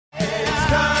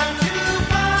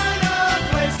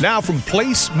Now from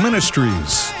Place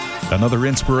Ministries, another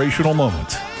inspirational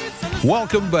moment.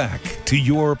 Welcome back to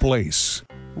Your Place.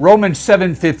 Romans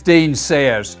 7:15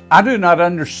 says, I do not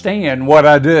understand what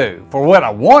I do. For what I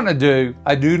want to do,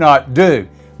 I do not do.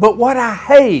 But what I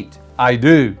hate, I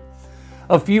do.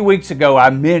 A few weeks ago, I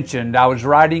mentioned I was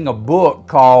writing a book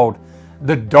called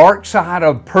The Dark Side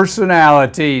of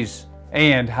Personalities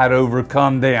and How to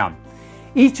Overcome Them.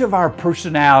 Each of our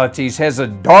personalities has a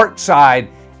dark side,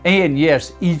 and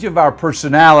yes, each of our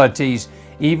personalities,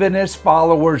 even as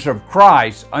followers of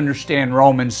Christ, understand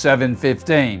Romans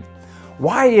 7:15.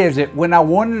 Why is it when I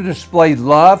want to display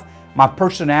love, my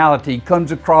personality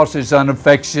comes across as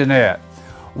unaffectionate?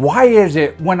 Why is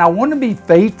it when I want to be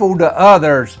faithful to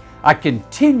others, I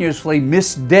continuously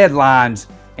miss deadlines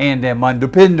and am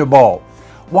undependable?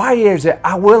 Why is it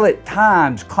I will at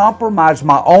times compromise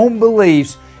my own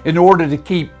beliefs in order to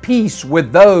keep peace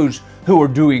with those who are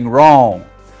doing wrong?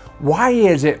 Why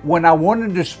is it when I want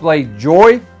to display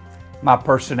joy, my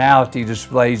personality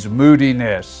displays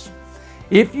moodiness?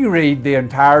 If you read the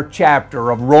entire chapter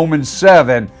of Romans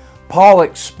 7, Paul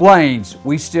explains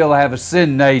we still have a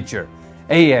sin nature.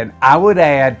 And I would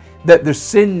add that the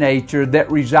sin nature that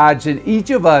resides in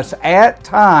each of us at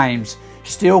times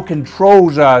still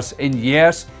controls us. And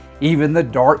yes, even the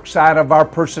dark side of our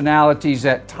personalities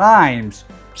at times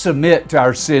submit to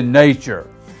our sin nature.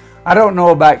 I don't know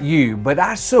about you, but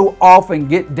I so often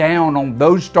get down on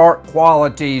those dark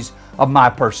qualities of my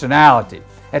personality.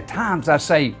 At times I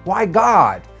say, why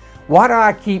God? Why do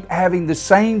I keep having the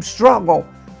same struggle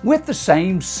with the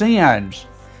same sins?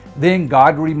 Then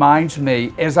God reminds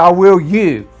me, as I will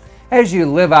you, as you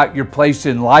live out your place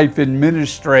in life and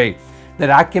ministry, that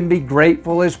I can be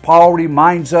grateful, as Paul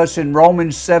reminds us in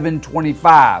Romans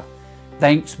 7:25.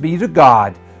 Thanks be to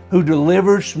God who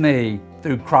delivers me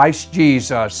through Christ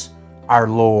Jesus our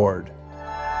Lord.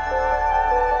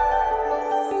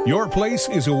 Your Place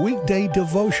is a weekday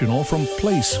devotional from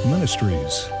Place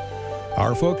Ministries.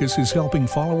 Our focus is helping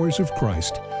followers of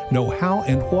Christ know how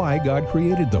and why God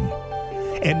created them,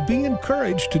 and be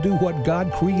encouraged to do what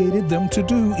God created them to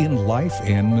do in life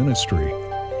and ministry.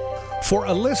 For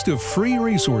a list of free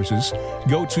resources,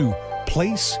 go to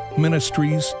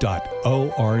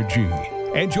placeministries.org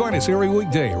and join us every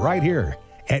weekday right here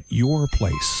at Your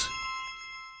Place.